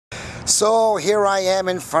So here I am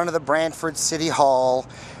in front of the Brantford City Hall,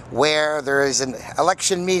 where there is an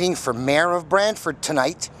election meeting for Mayor of Brantford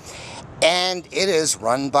tonight, and it is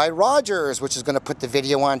run by Rogers, which is going to put the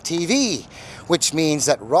video on TV, which means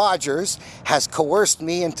that Rogers has coerced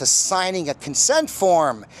me into signing a consent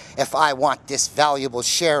form if I want this valuable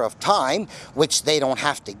share of time, which they don't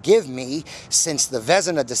have to give me since the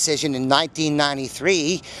Vezina decision in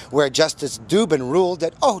 1993, where Justice Dubin ruled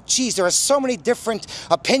that, oh geez, there are so many different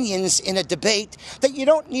opinions in a debate that you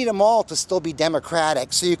don't need them all to still be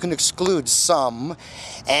democratic, so you can exclude some.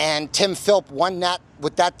 And Tim Philp won that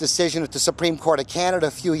with that decision at the Supreme Court of Canada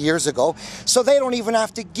a few years ago, so they don't even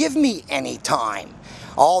have to give me any time.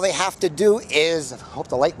 All they have to do is, I hope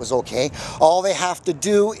the light was okay, all they have to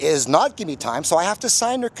do is not give me time, so I have to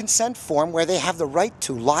sign their consent form where they have the right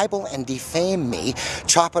to libel and defame me,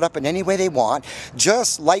 chop it up in any way they want,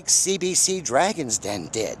 just like CBC Dragon's Den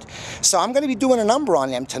did. So I'm going to be doing a number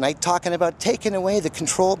on them tonight, talking about taking away the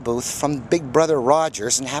control booth from Big Brother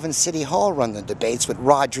Rogers and having City Hall run the debates, with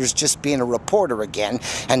Rogers just being a reporter again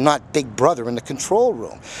and not Big Brother in the control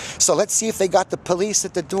room. So let's see if they got the police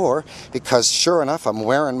at the door, because sure enough, I'm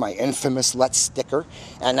wearing my infamous Let's sticker,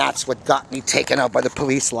 and that's what got me taken out by the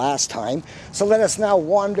police last time. So let us now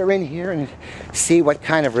wander in here and see what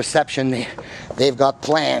kind of reception they've got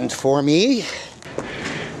planned for me.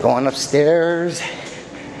 Going upstairs,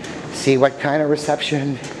 see what kind of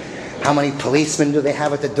reception. How many policemen do they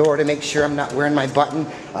have at the door to make sure I'm not wearing my button?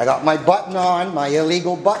 I got my button on, my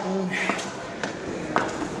illegal button.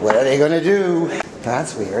 What are they gonna do?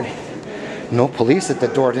 That's weird. No police at the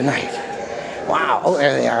door tonight. Wow, oh,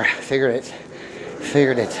 there they are. Figured it.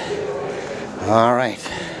 All right.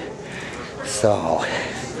 So,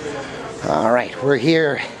 all right, we're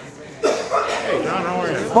here. Hey, John, how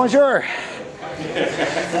are you? Bonjour.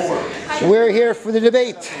 We're here for the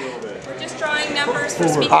debate. We're just drawing numbers for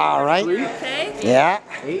speaking. All right. Okay. Yeah.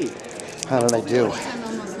 How did I do? I'm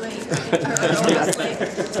almost late.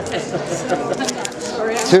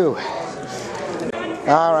 Okay. 2.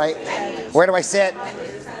 All right. Where do I sit?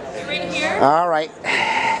 Right here. All right.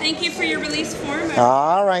 Thank you for your release form.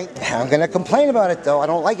 All right. I'm going to complain about it, though. I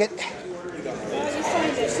don't like it.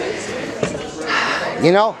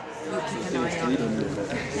 You know,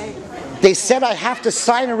 they said I have to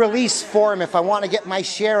sign a release form if I want to get my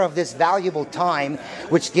share of this valuable time,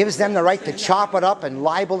 which gives them the right to chop it up and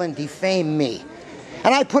libel and defame me.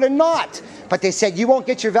 And I put a not. But they said, you won't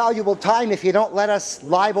get your valuable time if you don't let us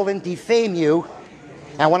libel and defame you.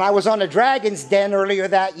 And when I was on the Dragon's Den earlier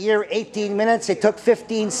that year, 18 minutes, they took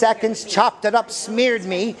 15 seconds, chopped it up, smeared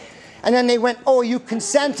me, and then they went, oh, you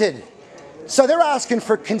consented. So they're asking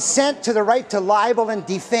for consent to the right to libel and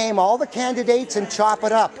defame all the candidates and chop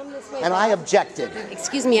it up. And I objected.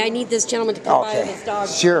 Excuse me, I need this gentleman to come by with his dog.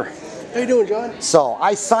 Sure. How you doing, John? So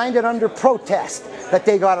I signed it under protest that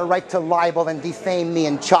they got a right to libel and defame me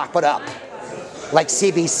and chop it up, like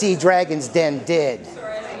CBC Dragon's Den did.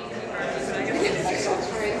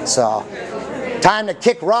 So, time to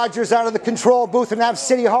kick Rogers out of the control booth and have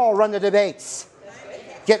City Hall run the debates.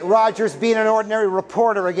 Get Rogers being an ordinary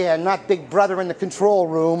reporter again, not Big Brother in the control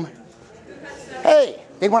room. Hey,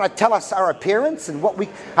 they want to tell us our appearance and what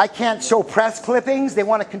I can't show press clippings. They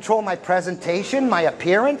want to control my presentation, my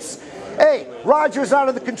appearance. Hey, Rogers out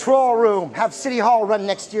of the control room. Have City Hall run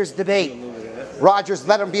next year's debate. Rogers,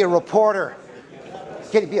 let him be a reporter.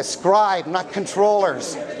 Get him be a scribe, not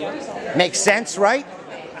controllers. Makes sense, right?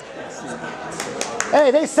 Hey,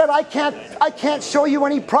 they said I can't show you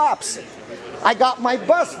any props. I got my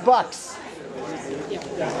Bus Bucks.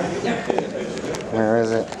 Where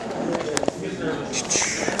is it?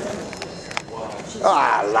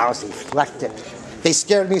 Ah, lousy, left it. They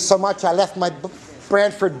scared me so much I left my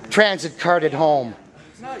Brantford transit card at home.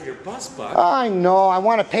 It's not your Bus Buck. I know, I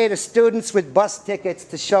want to pay the students with bus tickets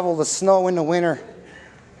to shovel the snow in the winter,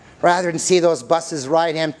 rather than see those buses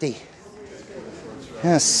ride empty.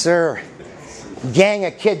 Yes, sir. Gang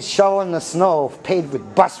of kids shoveling the snow, paid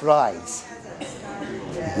with bus rides.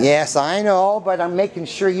 Yes, I know, but I'm making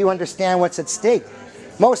sure you understand what's at stake.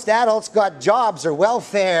 Most adults got jobs or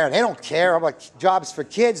welfare. They don't care about jobs for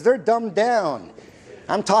kids. They're dumbed down.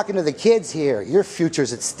 I'm talking to the kids here. Your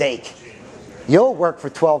future's at stake. You'll work for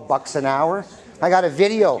 12 bucks an hour. I got a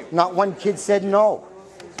video. Not one kid said no.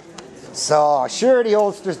 So, sure, the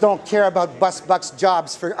oldsters don't care about Bus Bucks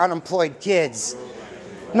jobs for unemployed kids.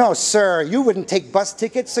 No, sir, you wouldn't take bus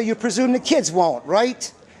tickets, so you presume the kids won't, right?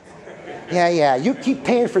 Yeah, you keep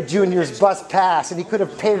paying for Junior's bus pass, and he could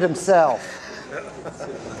have paid it himself.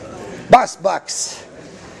 Bus Bucks.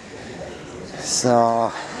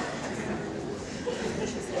 So,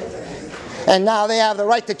 and now they have the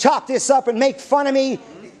right to chop this up and make fun of me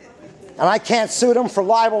And I can't sue them for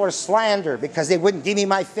libel or slander because they wouldn't give me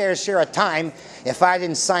my fair share of time if I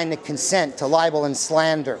didn't sign the consent to libel and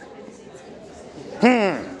slander.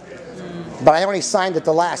 But I only signed at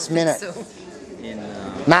the last minute.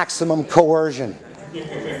 Maximum coercion.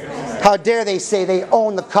 How dare they say they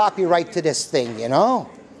own the copyright to this thing, you know?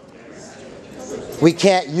 We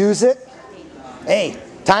can't use it. Hey,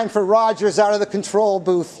 time for Rogers out of the control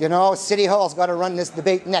booth, you know? City Hall's got to run this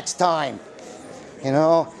debate next time. You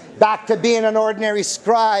know? Back to being an ordinary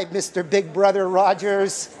scribe, Mr. Big Brother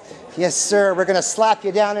Rogers. Yes, sir, we're going to slap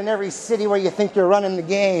you down in every city where you think you're running the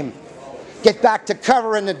game. Get back to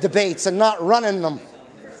covering the debates and not running them.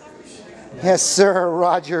 Yes, sir,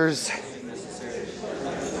 Rogers.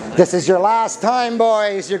 This is your last time,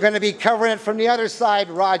 boys. You're going to be covering it from the other side,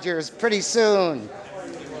 Rogers, pretty soon.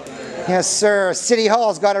 Yes, sir. City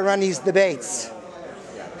Hall's got to run these debates.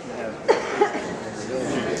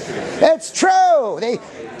 It's true. They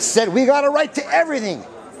said we got a right to everything.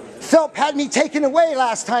 Philp had me taken away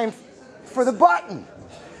last time for the button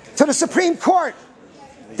to the Supreme Court.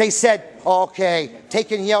 They said, okay,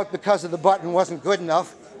 taking you out because of the button wasn't good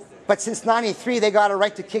enough, but since '93 they got a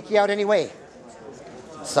right to kick you out anyway.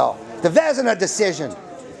 So, the Vezina decision,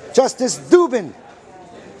 Justice Dubin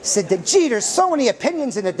said that, gee, there's so many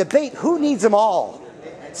opinions in a debate, who needs them all?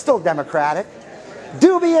 Still Democratic.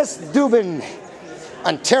 Dubious Dubin,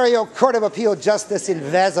 Ontario Court of Appeal Justice in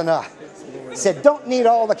Vezina, said don't need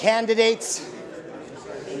all the candidates.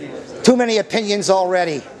 Too many opinions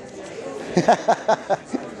already.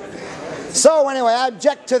 So anyway, I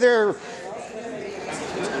object to their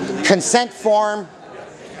consent form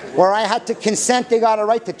where I had to consent they got a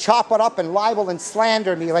right to chop it up and libel and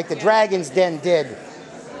slander me like the Dragon's Den did.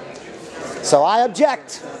 So I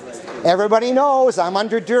object. Everybody knows I'm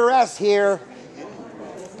under duress here.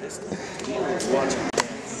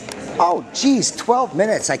 Oh, geez, 12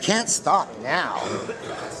 minutes. I can't stop now.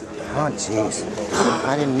 Oh, geez.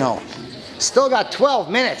 I didn't know. Still got 12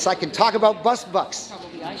 minutes. I can talk about Bus Bucks.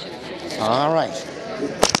 All right.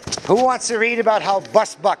 Who wants to read about how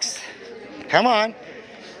Bus Bucks? Come on.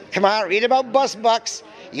 Come on, read about Bus Bucks.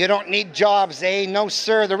 You don't need jobs, eh? No,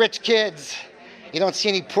 sir, the rich kids. You don't see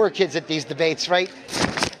any poor kids at these debates, right?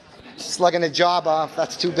 Slugging a job off,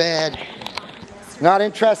 that's too bad. Not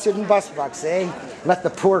interested in Bus Bucks, eh? Let the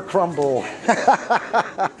poor crumble.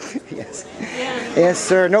 Yes. Yes,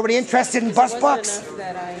 sir. Nobody interested in Bus Bucks?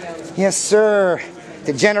 Yes, sir.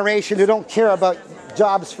 The generation who don't care about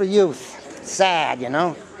jobs for youth. Sad, you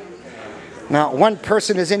know? Now, one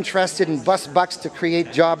person is interested in Bus Bucks to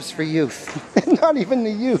create jobs for youth. Not even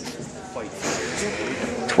the youth.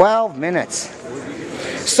 12 minutes.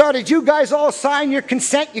 So did you guys all sign your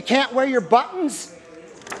consent you can't wear your buttons?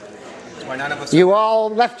 You all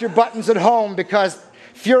left your buttons at home because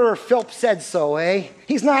Führer Philp said so, eh?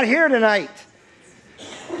 He's not here tonight.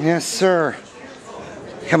 Yes, sir.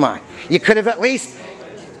 Come on. You could have at least...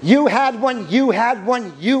 You had one, you had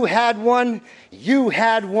one, you had one, you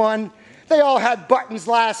had one. They all had buttons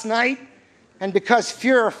last night. And because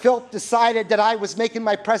Führer Philp decided that I was making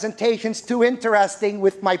my presentations too interesting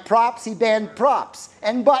with my props, he banned props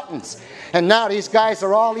and buttons. And now these guys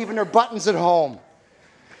are all leaving their buttons at home.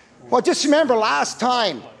 Well, just remember last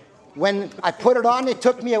time when I put it on, they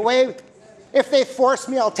took me away. If they force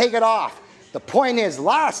me, I'll take it off. The point is,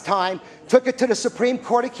 last time, took it to the Supreme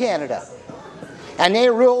Court of Canada. And they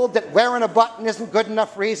ruled that wearing a button isn't good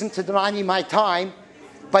enough reason to deny me my time.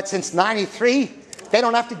 But since '93, they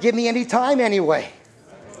don't have to give me any time anyway.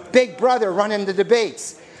 Big Brother running the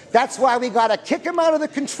debates. That's why we got to kick them out of the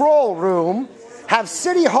control room, have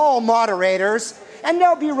City Hall moderators, and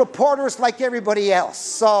there'll be reporters like everybody else.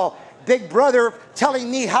 So Big Brother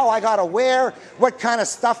telling me how I got to wear, what kind of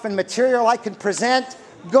stuff and material I can present,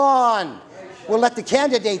 gone. We'll let the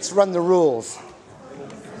candidates run the rules.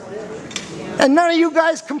 And none of you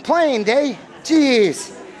guys complained, eh?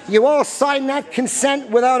 Jeez, you all signed that consent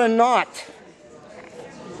without a knot.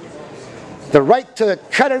 The right to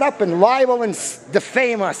cut it up and libel and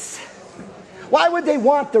defame us. Why would they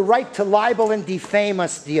want the right to libel and defame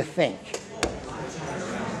us, do you think?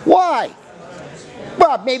 Why?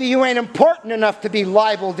 Well, maybe you ain't important enough to be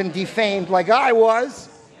libeled and defamed like I was.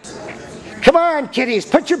 Come on, kiddies,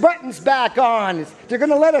 put your buttons back on. They're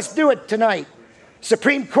going to let us do it tonight.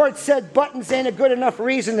 Supreme Court said buttons ain't a good enough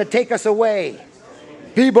reason to take us away.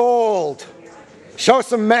 Be bold. Show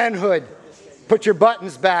some manhood. Put your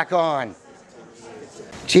buttons back on.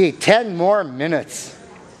 Gee, 10 more minutes.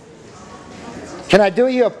 Can I do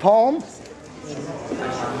you a poem?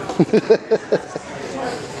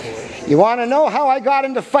 You want to know how I got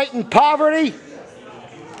into fighting poverty?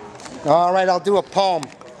 All right, I'll do a poem.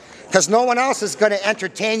 because no one else is going to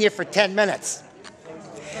entertain you for 10 minutes.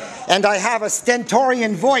 And I have a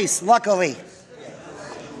stentorian voice, luckily.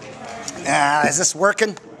 Is this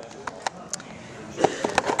working?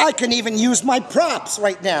 I can even use my props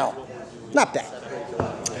right now. Not bad.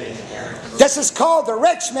 This is called the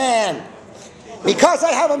rich man. Because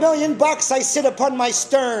I have $1 million, I sit upon my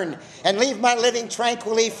stern and leave my living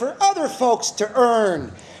tranquilly for other folks to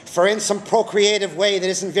earn. For in some procreative way that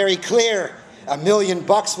isn't very clear, $1 million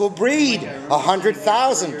will breed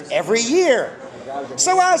 100,000 every year.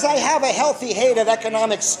 So as I have a healthy hate of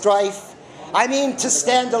economic strife, I mean to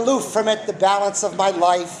stand aloof from it the balance of my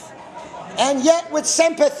life. And yet with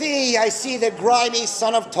sympathy I see the grimy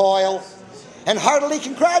son of toil, and heartily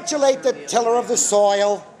congratulate the tiller of the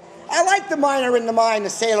soil. I like the miner in the mine, the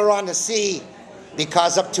sailor on the sea,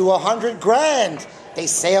 because up to 100 grand they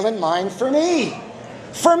sail in mine for me.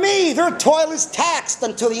 For me, their toil is taxed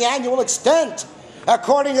until the annual extent.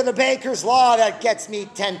 According to the baker's law, that gets me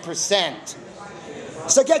 10%.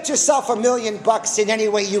 So get yourself $1 million in any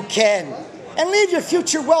way you can, and leave your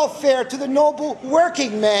future welfare to the noble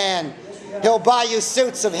working man. He'll buy you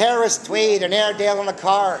suits of Harris tweed and Airedale in a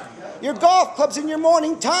car, your golf clubs and your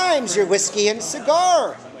morning times, your whiskey and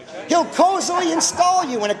cigar. He'll cozily install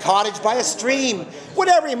you in a cottage by a stream, with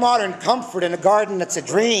every modern comfort in a garden that's a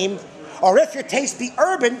dream. Or if your taste be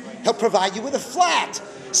urban, he'll provide you with a flat,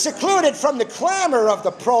 secluded from the clamor of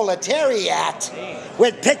the proletariat,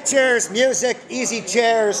 with pictures, music, easy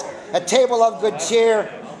chairs, a table of good cheer.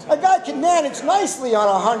 A guy can manage nicely on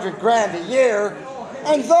 100 grand a year.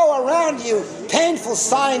 And though around you painful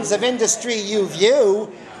signs of industry you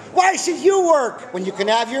view, why should you work when you can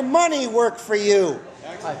have your money work for you?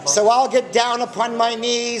 So I'll get down upon my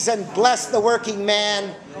knees and bless the working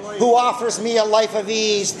man who offers me a life of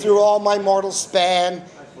ease through all my mortal span.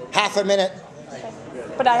 Half a minute.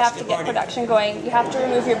 But I have to get production going. You have to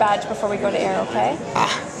remove your badge before we go to air, okay?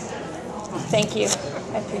 Thank you.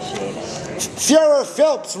 I appreciate it. Fuhrer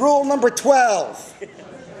Phelps, rule number 12.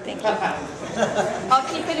 Thank you.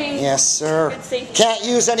 I'll keep it in. Yes, sir. Good safety. Can't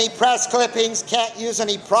use any press clippings, can't use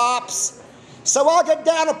any props. So I'll get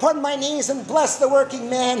down upon my knees and bless the working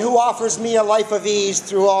man who offers me a life of ease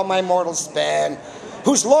through all my mortal span,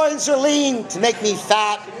 whose loins are lean to make me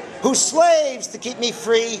fat, whose slaves to keep me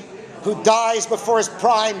free, who dies before his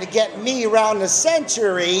prime to get me round the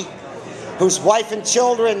century, whose wife and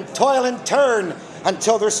children toil in turn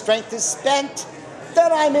until their strength is spent,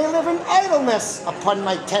 that I may live in idleness upon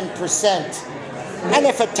my 10%. And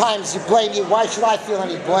if at times you blame me, why should I feel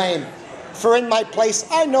any blame? For in my place,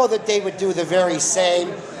 I know that they would do the very same.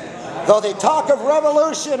 Though they talk of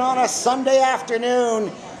revolution on a Sunday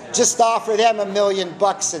afternoon, just offer them $1 million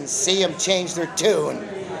and see them change their tune.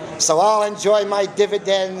 So I'll enjoy my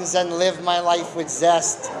dividends and live my life with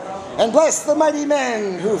zest, and bless the mighty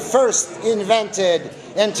men who first invented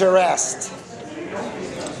interest.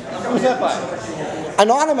 Who's that by?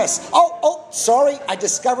 Anonymous. Oh, sorry. I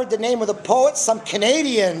discovered the name of the poet, some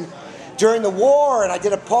Canadian, during the war, and I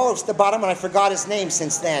did a post about him, and I forgot his name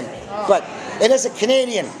since then. But it is a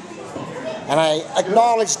Canadian, and I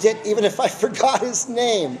acknowledged it even if I forgot his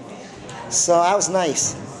name. So that was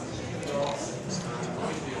nice.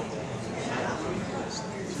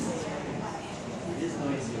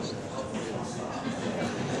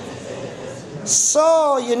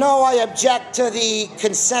 So, you know, I object to the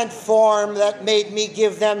consent form that made me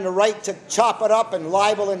give them the right to chop it up and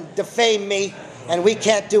libel and defame me, and we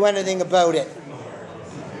can't do anything about it.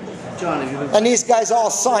 And these guys all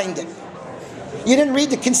signed it. You didn't read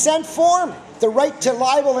the consent form? The right to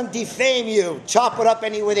libel and defame you, chop it up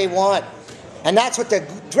any way they want. And that's what the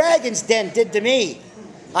Dragon's Den did to me.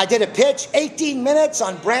 I did a pitch, 18 minutes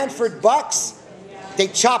on Brantford Bucks. They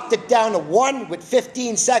chopped it down to 1 with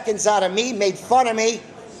 15 seconds out of me, made fun of me,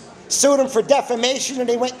 sued them for defamation, and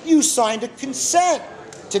they went, you signed a consent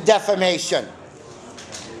to defamation.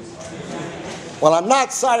 Well, I'm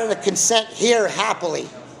not signing a consent here happily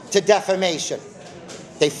to defamation.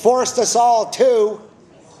 They forced us all to.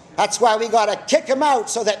 That's why we got to kick them out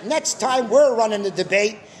so that next time we're running the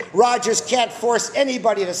debate, Rogers can't force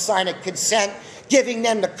anybody to sign a consent, giving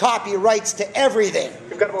them the copyrights to everything.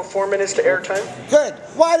 We've got about 4 minutes to airtime. Good.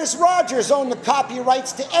 Why does Rogers own the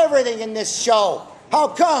copyrights to everything in this show? How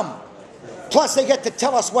come? Plus they get to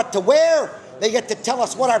tell us what to wear. They get to tell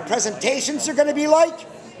us what our presentations are going to be like.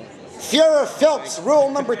 Fuhrer Phelps, rule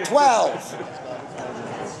number 12.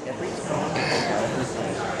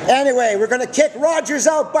 Anyway, we're going to kick Rogers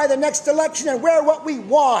out by the next election and wear what we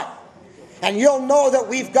want. And you'll know that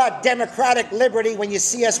we've got democratic liberty when you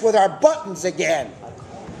see us with our buttons again.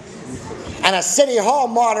 And a City Hall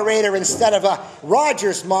moderator instead of a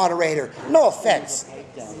Rogers moderator. No offense.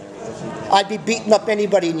 I'd be beating up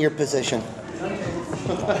anybody in your position.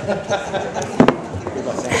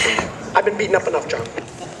 I've been beaten up enough, John.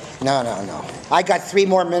 No. I got 3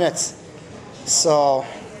 more minutes. So,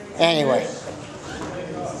 anyway.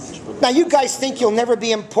 Now, you guys think you'll never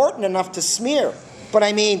be important enough to smear. But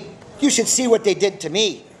I mean, you should see what they did to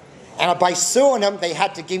me. And by suing them, they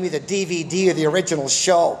had to give me the DVD of the original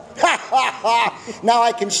show. Now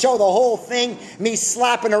I can show the whole thing, me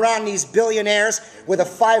slapping around these billionaires with a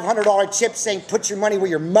 $500 chip saying, put your money where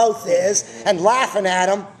your mouth is, and laughing at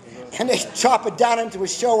them. And they chop it down into a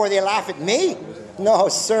show where they laugh at me? No,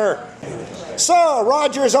 sir. So,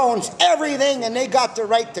 Rogers owns everything, and they got the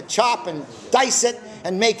right to chop and dice it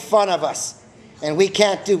and make fun of us. And we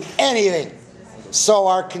can't do anything. So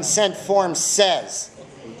our consent form says.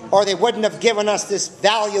 Or they wouldn't have given us this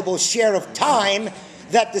valuable share of time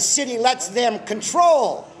that the city lets them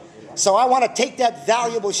control. So I want to take that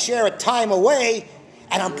valuable share of time away,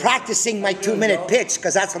 and I'm practicing my 2-minute pitch,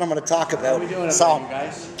 because that's what I'm going to talk about. How are we doing over here,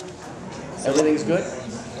 guys? Everything's good?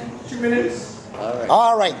 2 minutes. All right.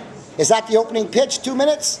 All right. Is that the opening pitch, 2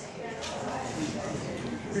 minutes?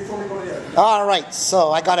 All right,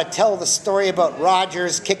 so I got to tell the story about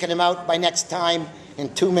Rogers kicking him out by next time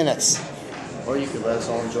in 2 minutes. Or you could let us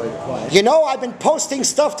all enjoy the quiet. You know, I've been posting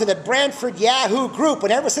stuff to the Brantford Yahoo group,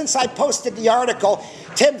 and ever since I posted the article,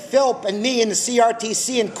 Tim Philp and me in the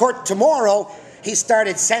CRTC in court tomorrow, he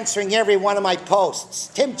started censoring every one of my posts.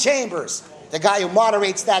 Tim Chambers, the guy who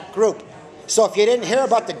moderates that group. So if you didn't hear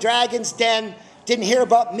about the Dragon's Den, didn't hear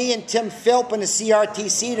about me and Tim Philp and the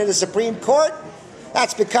CRTC to the Supreme Court,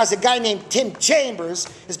 that's because a guy named Tim Chambers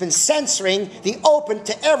has been censoring the open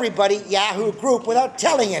to everybody Yahoo group without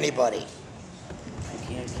telling anybody.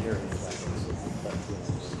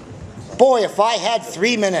 Boy, if I had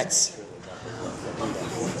 3 minutes.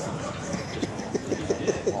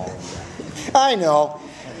 I know.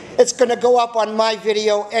 It's going to go up on my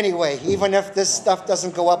video anyway, even if this stuff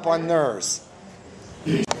doesn't go up on theirs.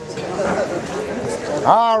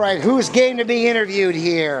 All right, who's game to be interviewed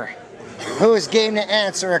here? Who's game to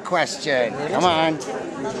answer a question? Come on.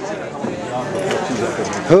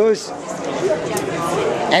 Who's?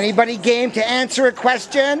 Anybody game to answer a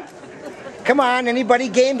question? Come on, anybody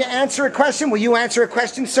game to answer a question? Will you answer a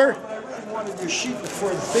question, sir? I wanted your sheet before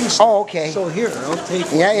the thing. Oh, okay. So here, I'll take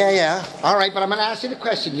it. Yeah. All right, but I'm going to ask you the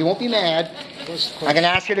question. You won't be mad. I'm going to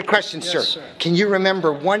ask you the question, Yes, sir. sir. Can you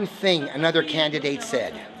remember one thing another candidate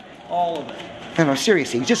said? All of it. No,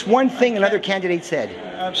 seriously. Just one thing another candidate said.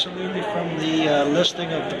 Absolutely, from the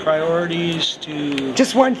listing of the priorities to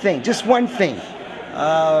Just one thing. Just one thing.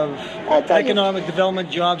 economic development,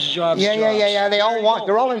 jobs. Yeah.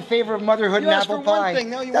 They're all in favor of motherhood and asked apple for one pie. thing,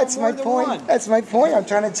 now you That's want my more than point. one. That's my point. I'm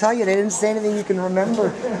trying to tell you. They didn't say anything you can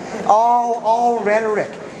remember. All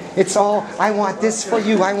rhetoric. It's all, I want this for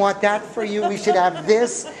you. I want that for you. We should have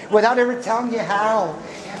this, without ever telling you how.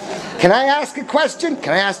 Can I ask a question?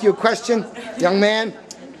 Can I ask you a question, young man?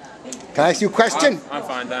 Can I ask you a question? I'm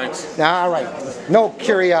fine, thanks. All right. No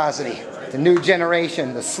curiosity. The new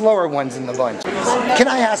generation, the slower ones in the bunch. Can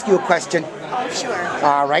I ask you a question? Oh, sure.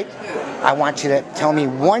 All right. I want you to tell me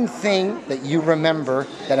one thing that you remember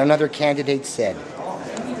that another candidate said.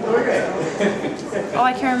 Oh,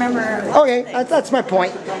 I can't remember. Okay, that's my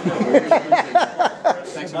point.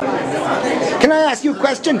 Can I ask you a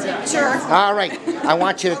question? Sure. All right. I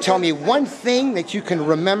want you to tell me one thing that you can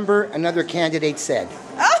remember another candidate said.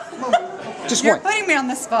 Oh, Just you're one. putting me on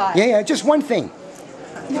the spot. Yeah, just one thing.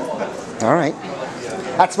 All right.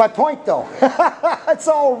 That's my point, though. It's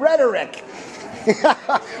all rhetoric.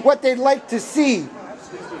 What they'd like to see.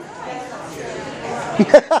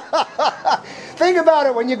 Think about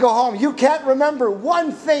it when you go home. You can't remember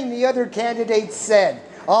one thing the other candidate said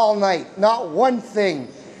all night. Not one thing.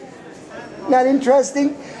 Not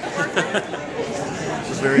interesting?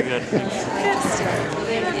 Very good. You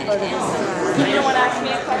don't want to ask me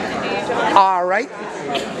a question, do you, John? All right.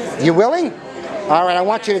 You willing? All right, I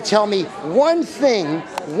want you to tell me one thing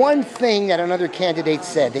that another candidate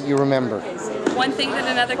said that you remember. One thing that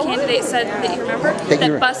another candidate said that you remember? you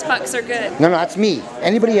That bus bucks are good. No, that's me.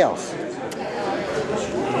 Anybody else?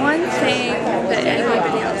 One thing that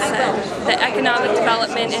anybody else said. That economic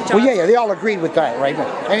development and jobs. Well, yeah, they all agreed with that, right?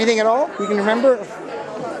 Anything at all you can remember?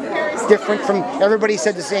 Different from, everybody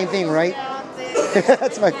said the same thing, right?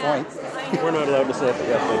 That's my point. We're not allowed to say if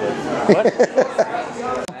yes, they did.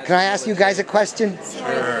 What? Can I ask you guys a question?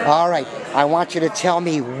 Sure. All right. I want you to tell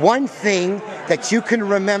me one thing that you can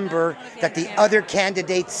remember that the other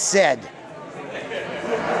candidate said.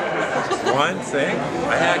 One thing?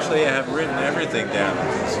 I actually have written everything down.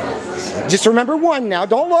 Just remember one now.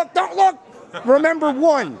 Don't look. Remember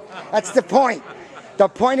one. That's the point. The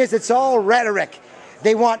point is, it's all rhetoric.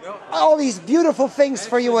 They want all these beautiful things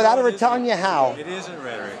for you without ever telling you how. It isn't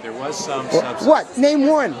rhetoric. There was some substance. What? Name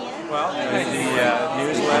one. Well, the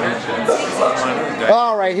newsletter.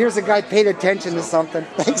 All right, here's a guy paid attention to something.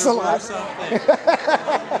 Thanks a lot.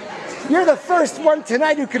 You're the first one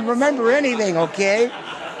tonight who can remember anything, okay?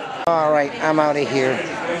 All right, I'm out of here.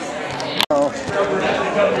 All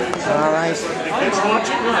right.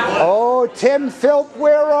 Oh, Tim Philp,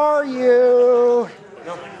 where are you?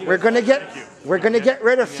 We're gonna get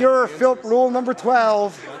rid of Führer Philp rule number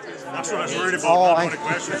 12. That's what I was worried about. Not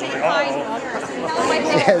questions.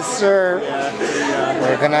 Yes, sir.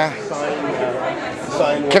 We're gonna.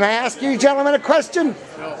 Can I ask you gentlemen a question?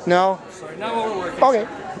 No. Okay.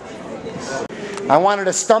 I wanted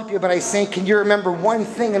to stump you, but I say, can you remember one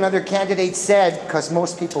thing another candidate said? Because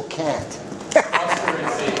most people can't.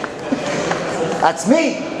 That's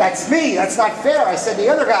me. That's me. That's not fair. I said the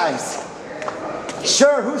other guys.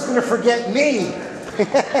 Sure, who's going to forget me?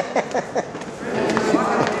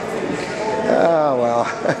 Oh, well.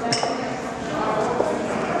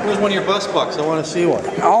 Where's one of your bus bucks? I want to see one.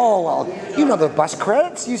 Oh, well, you know the bus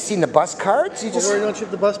credits? You've seen the bus cards? You just. Well, where don't you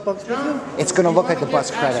have the bus bucks with you? It's going to look like the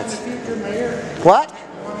bus credits. What?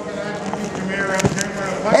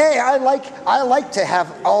 Hey, I like to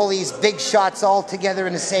have all these big shots all together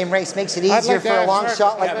in the same race. Makes it easier for a long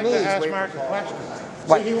shot like me. Ask Mark a question.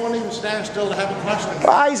 What? See, he won't even stand still to have a question.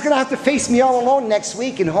 He's going to have to face me all alone next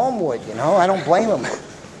week in Homewood, you know. I don't blame him.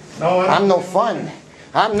 No, I'm no fun.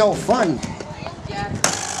 I'm no fun.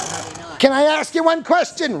 Can I ask you one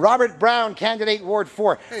question? Robert Brown, candidate Ward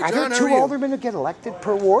 4. Hey, are John, there 2 aldermen who get elected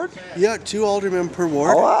per ward? Yeah, 2 aldermen per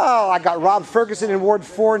ward. Oh, wow. I got Rob Ferguson in Ward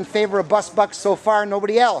 4 in favor of Bus Bucks so far,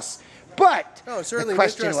 nobody else. But certainly the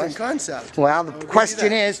question an interesting was, concept. Well, the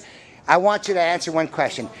question is, I want you to answer one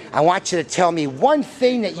question. I want you to tell me one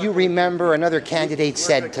thing that you remember another candidate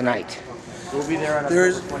said tonight.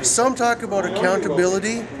 There's some talk about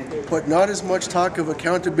accountability, but not as much talk of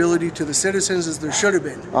accountability to the citizens as there should have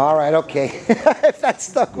been. All right, okay. If that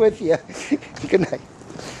stuck with you. Good night.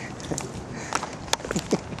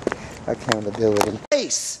 Accountability.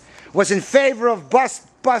 Ace was in favor of Bus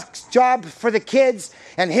Bucks job for the kids,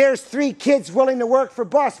 and here's 3 kids willing to work for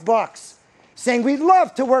Bus Bucks, saying we'd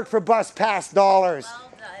love to work for bus pass dollars.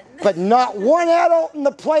 Well done. But not one adult in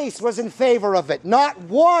the place was in favor of it. Not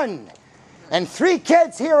one. And 3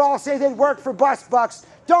 kids here all say they'd work for Bus Bucks.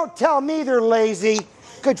 Don't tell me they're lazy.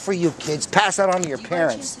 Good for you kids. Pass that on to your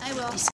parents. I will.